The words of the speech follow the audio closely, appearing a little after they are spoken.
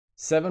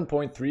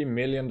$7.3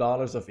 million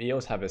of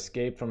EOS have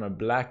escaped from a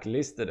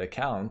blacklisted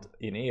account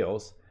in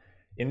EOS.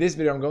 In this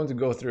video, I'm going to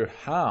go through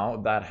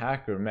how that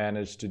hacker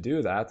managed to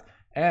do that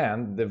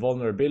and the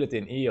vulnerability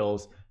in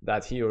EOS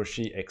that he or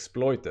she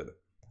exploited.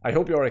 I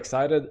hope you are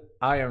excited.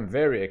 I am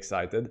very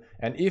excited.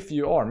 And if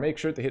you are, make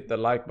sure to hit the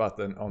like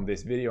button on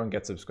this video and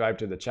get subscribed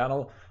to the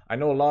channel. I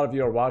know a lot of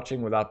you are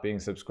watching without being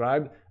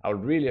subscribed. I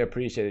would really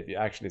appreciate if you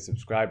actually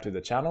subscribe to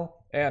the channel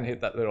and hit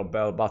that little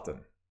bell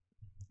button.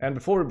 And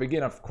before we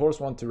begin, I of course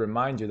want to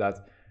remind you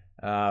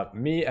that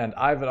me and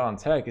Ivan on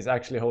Tech is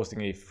actually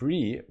hosting a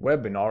free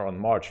webinar on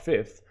March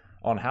 5th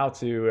on how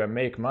to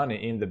make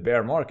money in the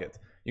bear market.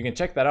 You can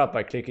check that out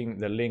by clicking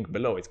the link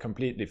below. It's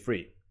completely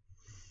free.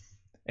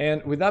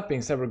 And with that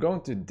being said, we're going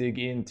to dig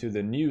into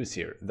the news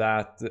here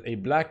that a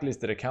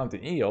blacklisted account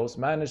in EOS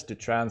managed to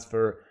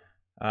transfer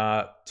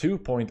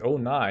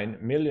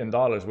 $2.09 million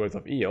worth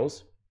of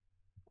EOS,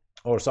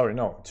 or sorry,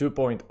 no,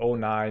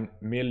 2.09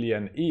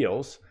 million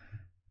EOS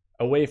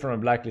away from a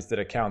blacklisted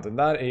account, and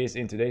that is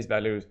in today's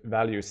value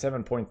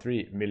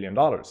 $7.3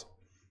 million.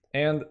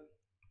 And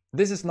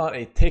this is not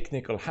a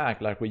technical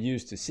hack like we're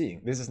used to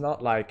seeing. This is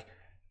not like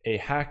a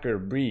hacker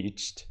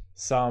breached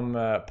some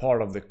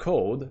part of the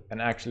code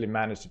and actually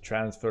managed to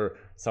transfer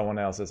someone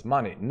else's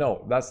money.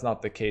 No, that's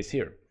not the case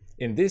here.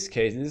 In this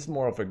case, this is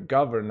more of a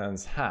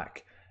governance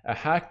hack. A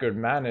hacker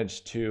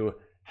managed to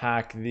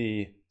hack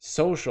the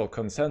social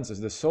consensus,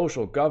 the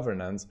social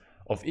governance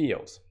of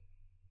EOS.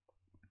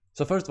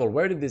 So first of all,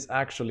 where did this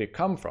actually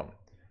come from?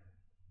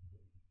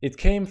 It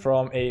came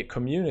from a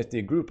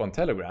community group on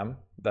Telegram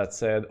that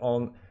said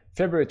on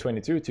February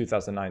 22,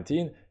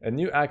 2019, a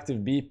new active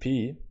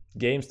BP,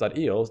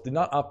 games.eos, did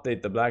not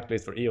update the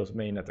blacklist for EOS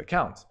mainnet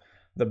accounts.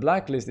 The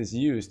blacklist is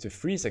used to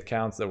freeze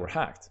accounts that were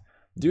hacked.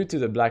 Due to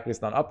the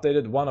blacklist not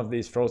updated, one of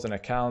these frozen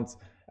accounts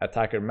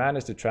attacker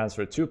managed to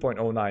transfer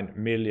 2.09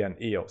 million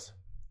EOS.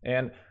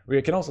 And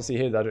we can also see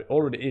here that it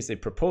already is a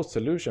proposed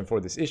solution for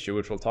this issue,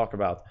 which we'll talk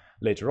about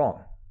later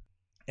on.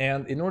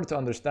 And in order to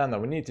understand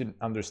that, we need to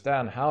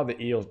understand how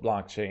the EOS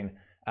blockchain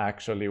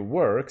actually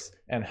works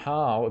and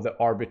how the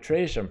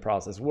arbitration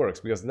process works,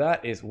 because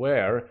that is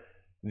where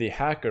the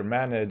hacker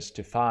managed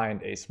to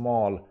find a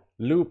small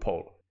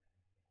loophole.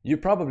 You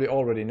probably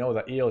already know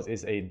that EOS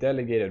is a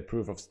delegated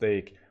proof of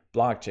stake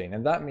blockchain,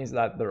 and that means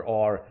that there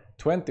are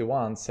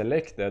 21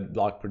 selected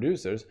block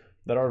producers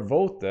that are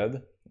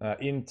voted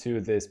into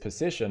this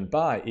position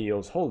by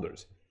EOS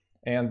holders.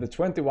 And the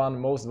 21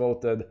 most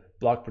voted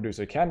block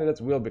producer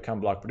candidates will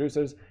become block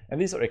producers, and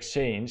these are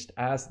exchanged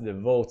as the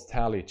vote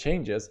tally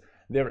changes.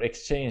 They're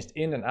exchanged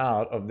in and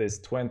out of this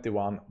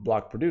 21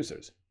 block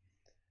producers.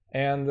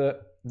 And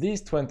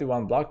these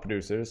 21 block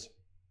producers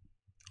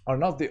are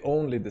not the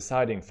only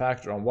deciding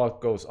factor on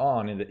what goes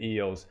on in the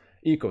EOS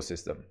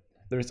ecosystem.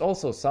 There is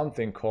also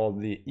something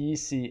called the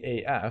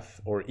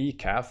ECAF or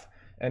ECAF,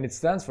 and it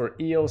stands for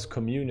EOS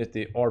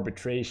Community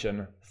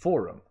Arbitration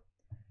Forum.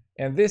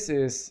 And this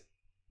is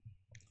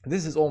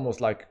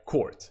almost like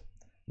court.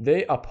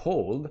 They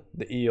uphold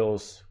the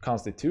EOS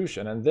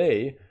constitution and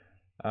they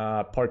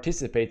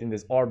participate in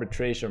this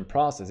arbitration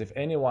process. If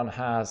anyone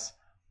has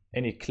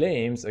any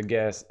claims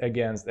against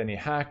any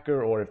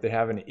hacker, or if they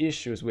have any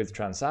issues with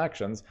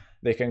transactions,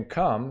 they can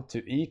come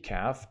to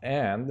ECAF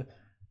and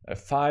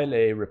file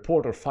a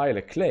report or file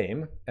a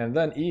claim, and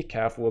then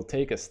ECAF will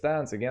take a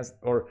stance against,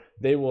 or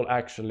they will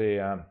actually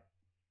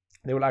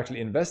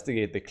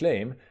investigate the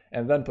claim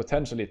and then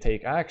potentially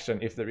take action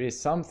if there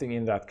is something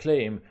in that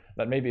claim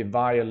that maybe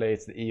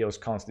violates the EOS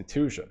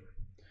constitution.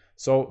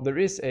 So there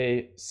is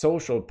a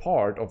social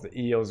part of the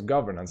EOS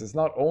governance. It's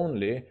not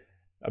only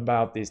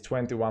about these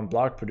 21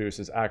 block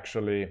producers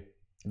actually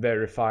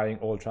verifying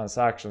all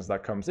transactions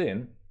that comes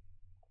in.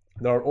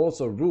 There are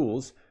also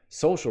rules,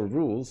 social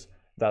rules,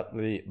 that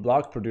the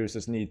block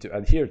producers need to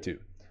adhere to.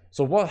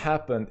 So what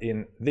happened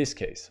in this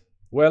case?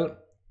 Well,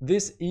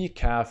 this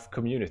ECAF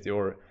community,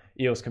 or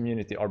EOS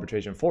Community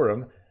Arbitration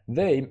Forum,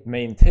 they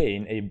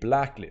maintain a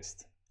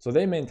blacklist. So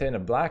they maintain a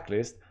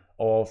blacklist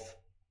of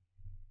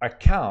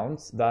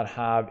accounts that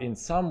have in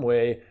some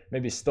way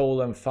maybe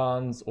stolen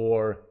funds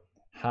or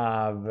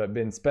have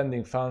been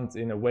spending funds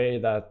in a way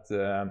that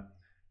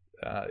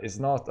is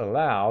not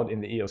allowed in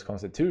the EOS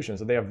constitution.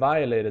 So they have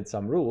violated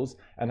some rules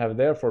and have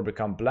therefore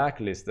become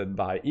blacklisted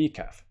by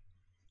ECAF.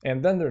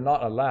 And then they're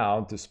not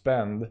allowed to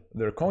spend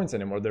their coins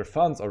anymore. Their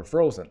funds are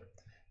frozen.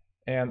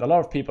 And a lot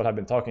of people have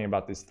been talking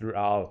about this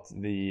throughout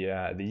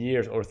the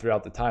years, or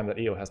throughout the time that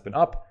EOS has been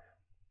up.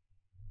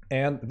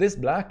 And this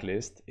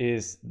blacklist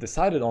is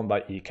decided on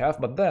by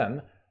ECAF, but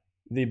then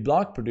the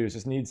block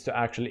producers needs to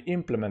actually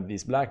implement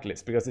these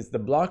blacklists, because it's the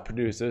block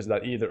producers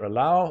that either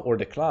allow or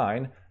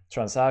decline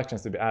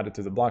transactions to be added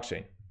to the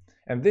blockchain.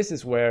 And this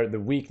is where the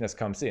weakness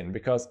comes in,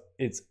 because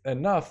it's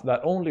enough that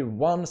only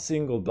one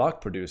single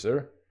block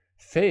producer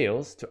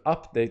fails to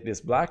update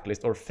this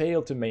blacklist or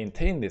fail to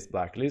maintain this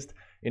blacklist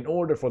in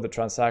order for the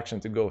transaction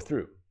to go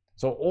through.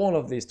 So all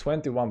of these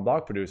 21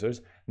 block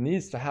producers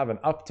needs to have an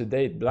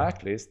up-to-date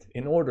blacklist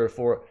in order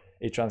for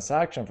a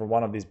transaction from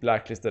one of these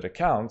blacklisted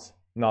accounts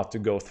not to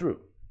go through.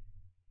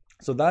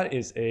 So that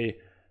is a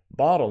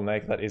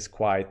bottleneck that is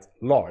quite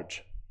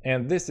large.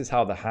 And this is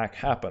how the hack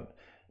happened.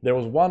 There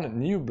was one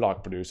new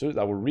block producer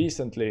that were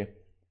recently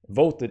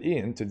voted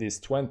into this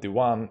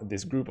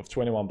group of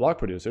 21 block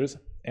producers,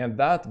 and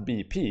that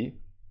BP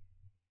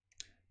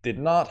did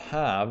not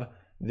have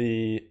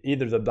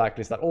either the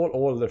blacklist at all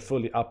or the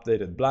fully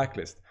updated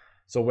blacklist.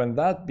 So when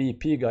that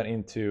BP got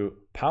into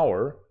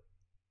power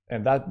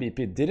and that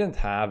BP didn't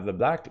have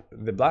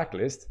the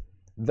blacklist,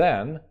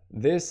 then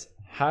this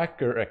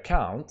hacker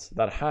account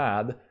that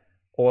had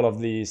all of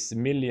these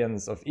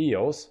millions of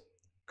EOS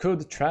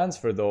could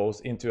transfer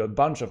those into a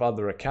bunch of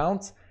other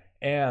accounts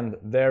and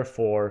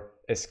therefore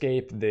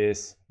escape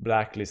this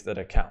blacklisted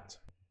account.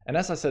 And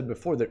as I said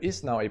before, there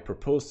is now a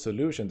proposed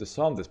solution to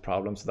solve this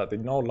problem so that they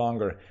no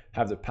longer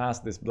have to pass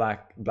this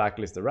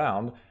blacklist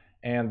around,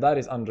 and that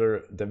is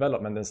under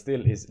development and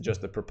still is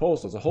just a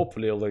proposal. So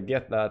hopefully we'll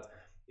get that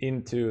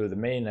into the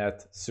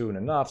mainnet soon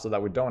enough so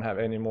that we don't have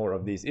any more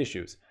of these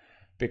issues.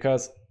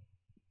 Because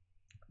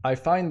I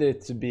find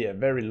it to be a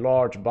very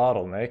large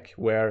bottleneck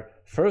where,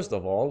 first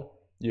of all,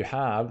 you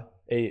have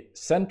a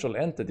central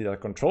entity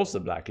that controls the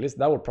blacklist.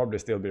 That would probably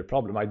still be a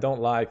problem. I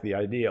don't like the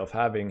idea of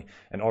having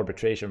an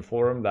arbitration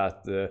forum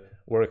that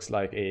works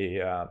like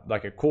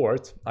a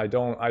court. I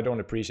don't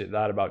appreciate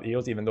that about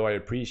EOS, even though I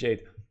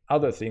appreciate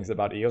other things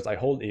about EOS. I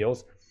hold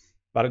EOS,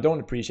 but I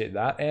don't appreciate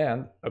that.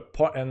 And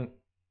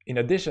in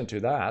addition to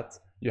that,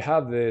 you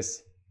have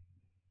this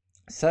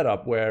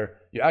setup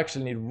where you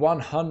actually need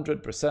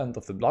 100%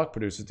 of the block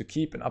producers to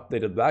keep an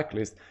updated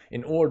blacklist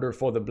in order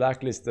for the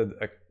blacklisted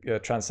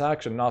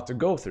transaction not to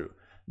go through.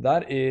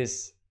 That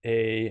is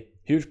a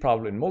huge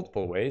problem in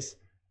multiple ways.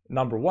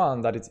 Number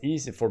one, that it's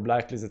easy for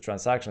blacklisted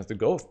transactions to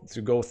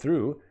go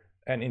through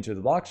and into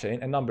the blockchain.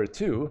 And number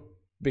two,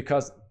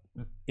 because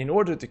in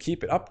order to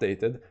keep it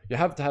updated, you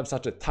have to have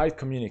such a tight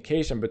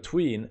communication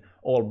between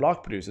all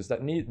block producers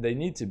that they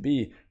need to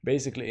be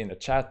basically in a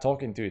chat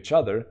talking to each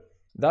other.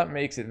 That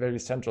makes it very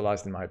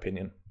centralized in my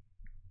opinion.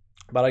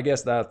 But I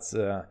guess that's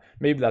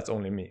maybe that's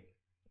only me.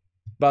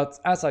 But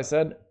as I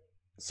said,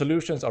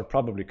 solutions are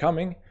probably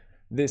coming.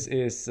 This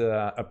is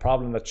a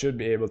problem that should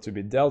be able to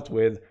be dealt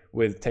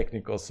with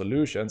technical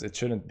solutions. It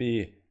shouldn't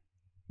be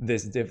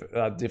this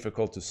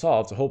difficult to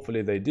solve, so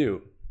hopefully they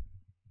do.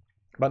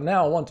 But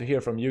now I want to hear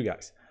from you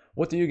guys.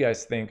 What do you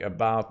guys think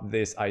about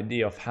this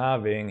idea of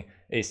having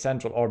a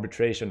central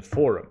arbitration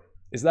forum?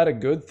 Is that a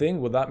good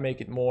thing? Will that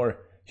make it more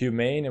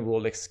humane and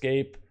will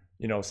escape,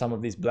 some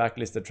of these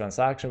blacklisted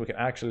transactions? We can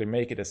actually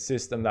make it a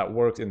system that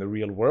works in the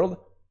real world?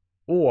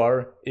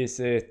 Or is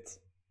it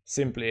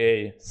simply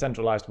a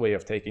centralized way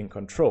of taking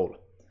control?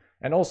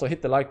 And also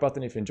hit the like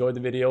button if you enjoyed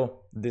the video,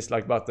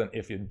 dislike button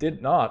if you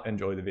did not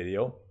enjoy the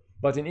video.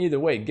 But in either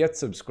way, get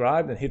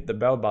subscribed and hit the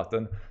bell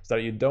button so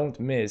that you don't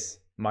miss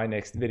my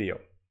next video.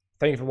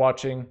 Thank you for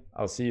watching.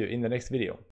 I'll see you in the next video.